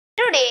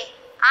Today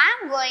I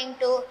am going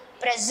to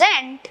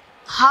present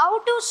how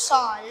to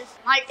solve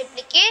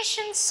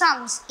multiplication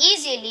sums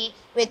easily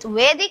with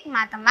Vedic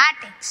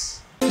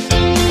Mathematics.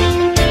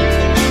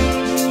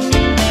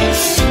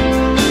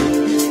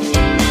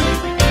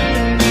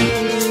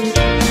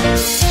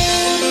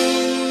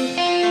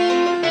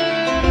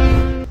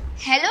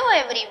 Hello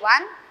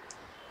everyone,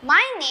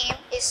 my name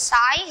is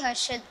Sai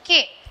Harshad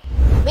K.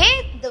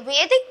 The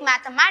Vedic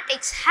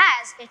Mathematics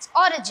has its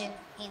origin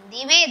in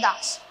the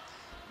Vedas.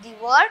 The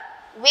word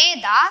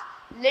Veda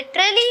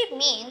literally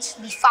means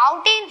the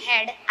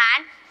fountainhead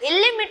and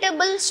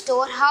illimitable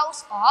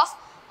storehouse of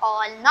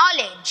all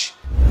knowledge.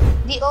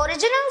 The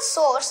original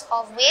source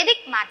of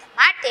Vedic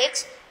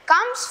mathematics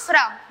comes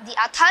from the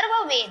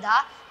Atharva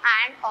Veda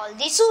and all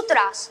the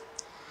sutras.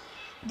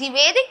 The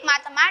Vedic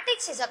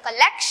mathematics is a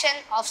collection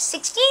of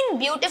 16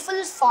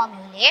 beautiful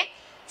formulae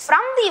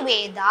from the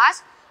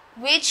Vedas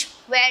which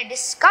were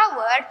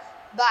discovered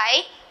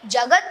by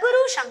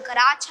Jagadguru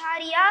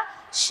Shankaracharya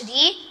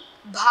Shri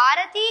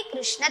Bharati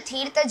Krishna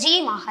Tirtha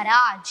Ji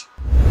Maharaj.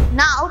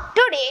 Now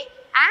today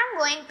I am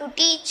going to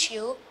teach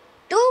you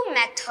two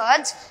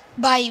methods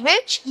by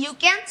which you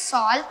can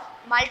solve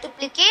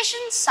multiplication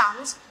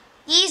sums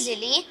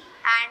easily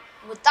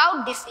and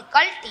without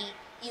difficulty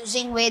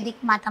using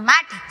Vedic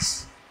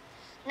mathematics.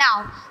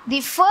 Now the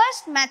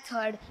first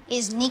method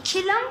is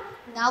Nikhilam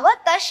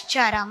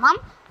Navatascharamam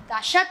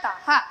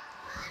Dashataha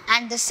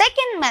and the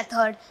second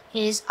method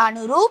is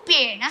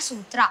Anurupena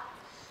Sutra.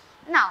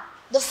 Now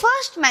the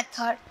first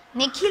method,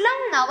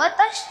 Nikhilam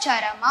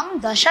Navatascharamam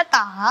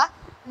Dashataha,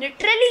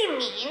 literally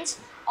means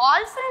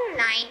all from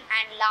 9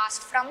 and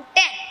last from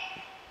 10.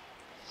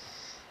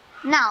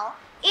 Now,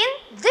 in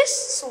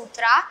this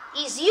sutra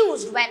is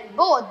used when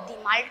both the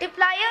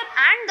multiplier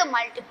and the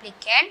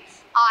multiplicand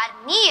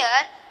are near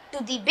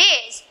to the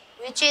base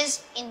which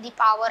is in the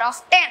power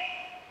of 10.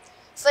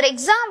 For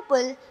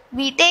example,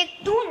 we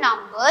take two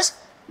numbers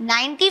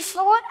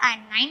 94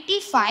 and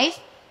 95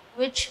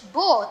 which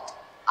both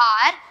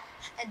are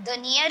the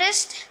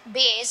nearest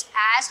base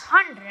as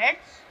 100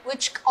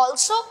 which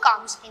also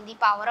comes in the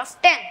power of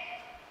 10.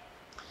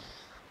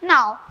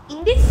 Now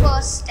in the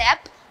first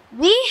step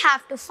we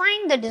have to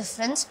find the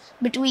difference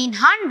between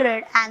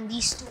 100 and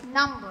these two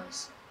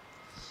numbers,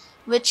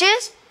 which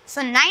is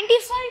for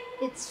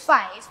 95 it's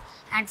 5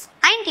 and for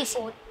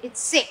 94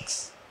 it's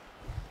 6.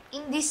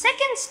 In the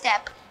second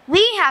step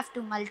we have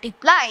to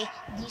multiply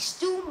these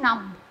two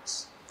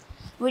numbers,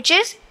 which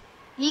is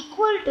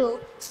equal to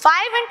 5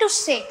 into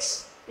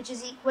 6 which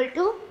is equal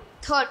to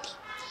 30.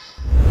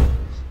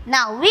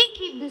 Now we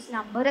keep this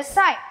number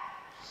aside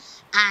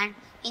and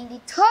in the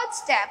third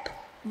step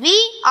we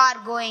are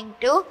going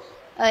to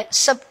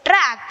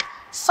subtract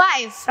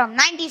 5 from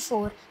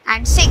 94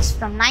 and 6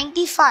 from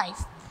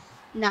 95.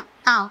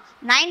 Now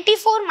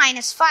 94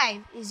 minus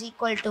 5 is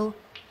equal to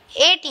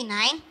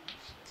 89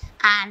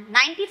 and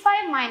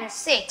 95 minus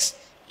 6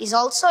 is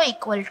also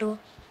equal to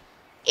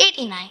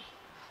 89.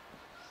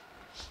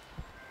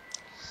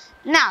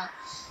 Now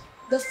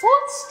the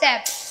fourth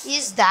step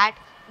is that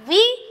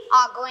we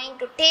are going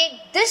to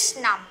take this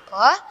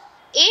number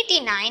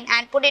 89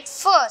 and put it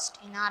first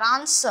in our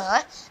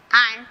answer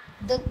and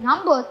the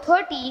number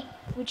 30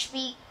 which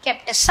we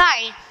kept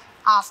aside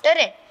after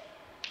it.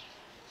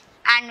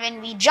 And when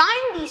we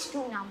join these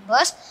two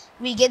numbers,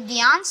 we get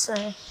the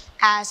answer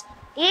as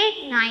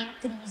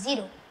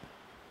 8930.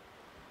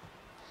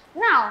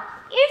 Now,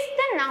 if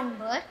the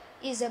number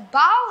is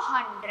above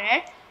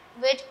 100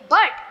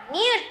 but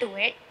near to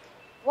it,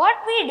 what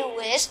we do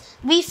is,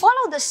 we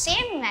follow the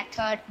same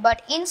method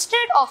but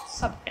instead of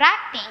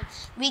subtracting,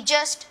 we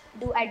just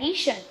do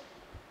addition.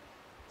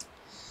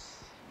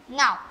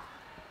 Now,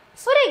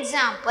 for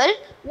example,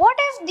 what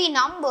if the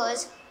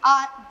numbers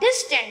are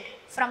distant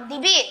from the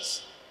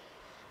base?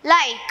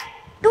 Like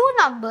two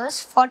numbers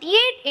 48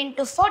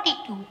 into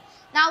 42.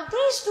 Now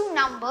these two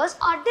numbers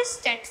are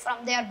distant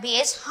from their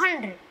base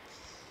 100.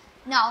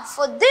 Now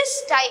for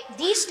these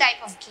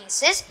type of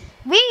cases,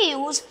 we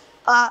use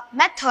a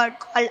method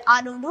called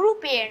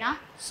Anurupena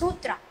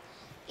Sutra.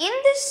 In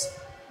this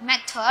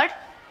method,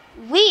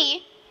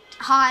 we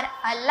are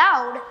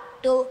allowed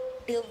to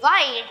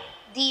divide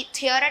the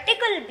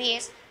theoretical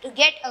base to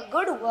get a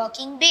good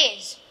working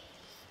base.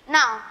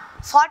 Now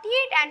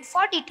 48 and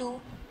 42,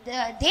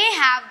 they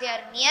have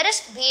their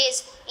nearest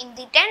base in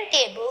the 10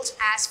 tables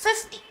as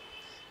 50.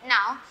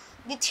 Now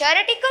the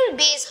theoretical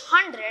base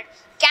 100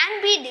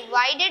 can be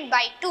divided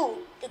by 2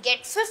 to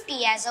get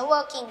 50 as a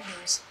working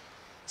base.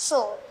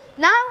 So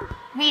now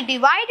we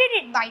divided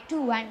it by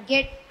 2 and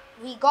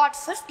we got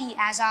 50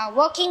 as our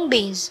working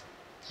base.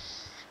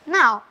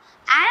 Now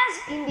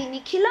as in the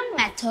Nikhilam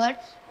method,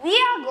 we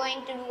are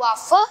going to do our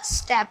first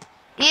step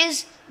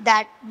is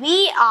that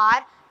we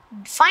are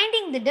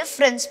finding the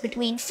difference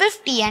between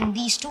 50 and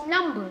these two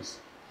numbers,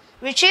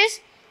 which is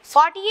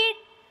 48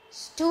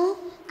 is 2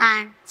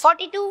 and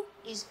 42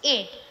 is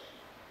 8.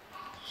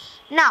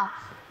 Now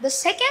the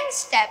second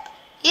step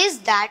is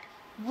that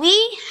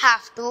we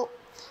have to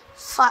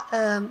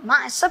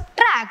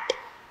subtract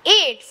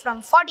 8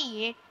 from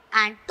 48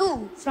 and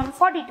 2 from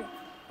 42,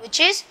 which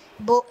is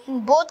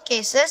in both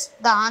cases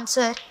the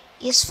answer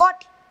is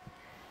 40.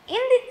 In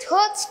the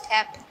third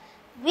step,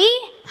 we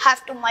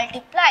have to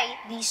multiply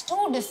these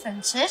two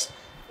differences,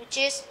 which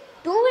is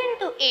 2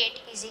 into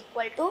 8 is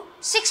equal to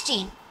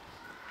 16.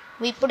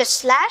 We put a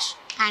slash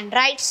and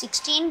write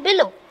 16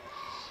 below.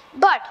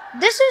 But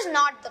this is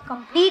not the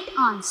complete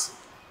answer,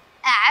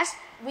 as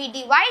we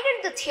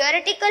divided the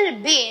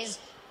theoretical base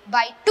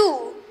by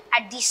 2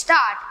 at the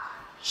start.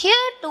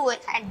 Here too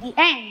at the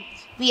end,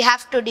 we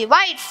have to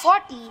divide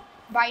 40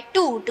 by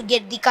 2 to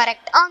get the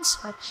correct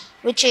answer,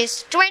 which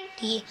is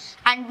 20,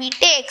 and we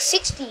take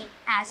 16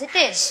 as it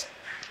is.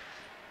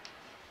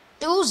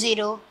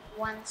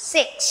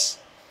 2016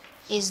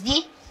 is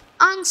the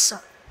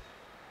answer.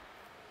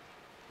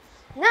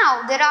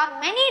 Now, there are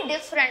many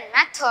different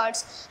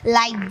methods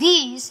like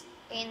these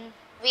in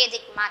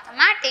Vedic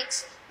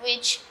mathematics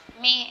which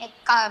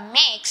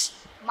makes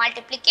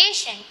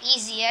multiplication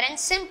easier and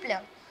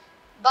simpler.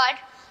 But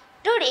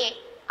today,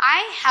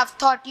 I have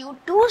taught you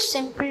two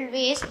simple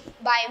ways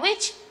by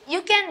which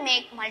you can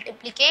make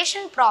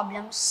multiplication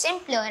problems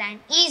simpler and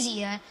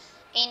easier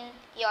in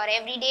your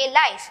everyday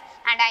life,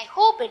 and I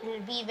hope it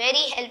will be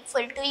very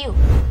helpful to you.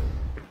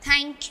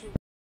 Thank you.